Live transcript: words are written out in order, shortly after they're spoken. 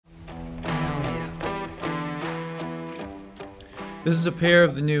This is a pair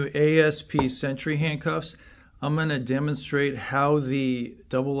of the new ASP Sentry Handcuffs. I'm going to demonstrate how the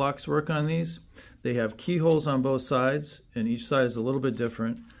double locks work on these. They have keyholes on both sides, and each side is a little bit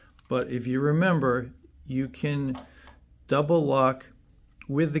different. But if you remember, you can double lock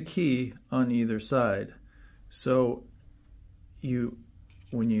with the key on either side. So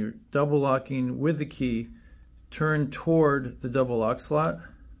when you're double locking with the key, turn toward the double lock slot,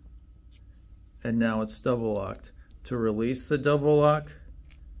 and now it's double locked. To release the double lock,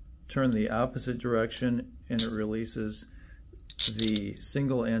 turn the opposite direction and it releases the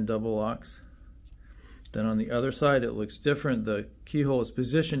single and double locks. Then on the other side it looks different. The keyhole is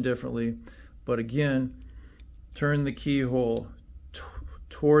positioned differently, but again, turn the keyhole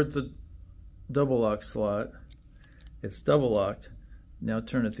toward the double lock slot. It's double locked. Now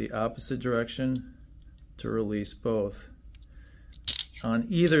turn it the opposite direction to release both. On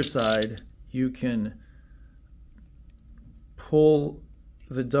either side, you can pull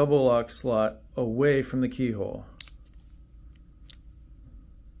the double lock slot away from the keyhole.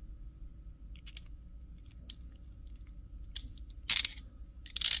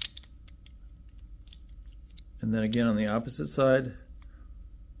 And then again on the opposite side,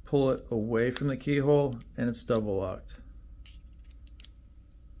 pull it away from the keyhole and it's double locked.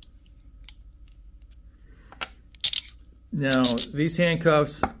 Now these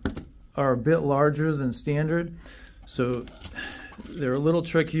handcuffs are a bit larger than standard, so they're a little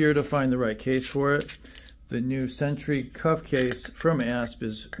trickier to find the right case for it. The new Sentry cuff case from ASP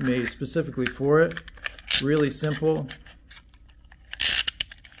is made specifically for it. Really simple.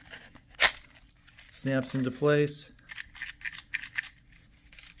 Snaps into place.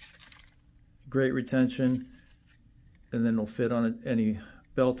 Great retention, and then it'll fit on any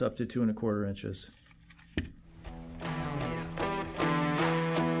belt up to 2¼ inches.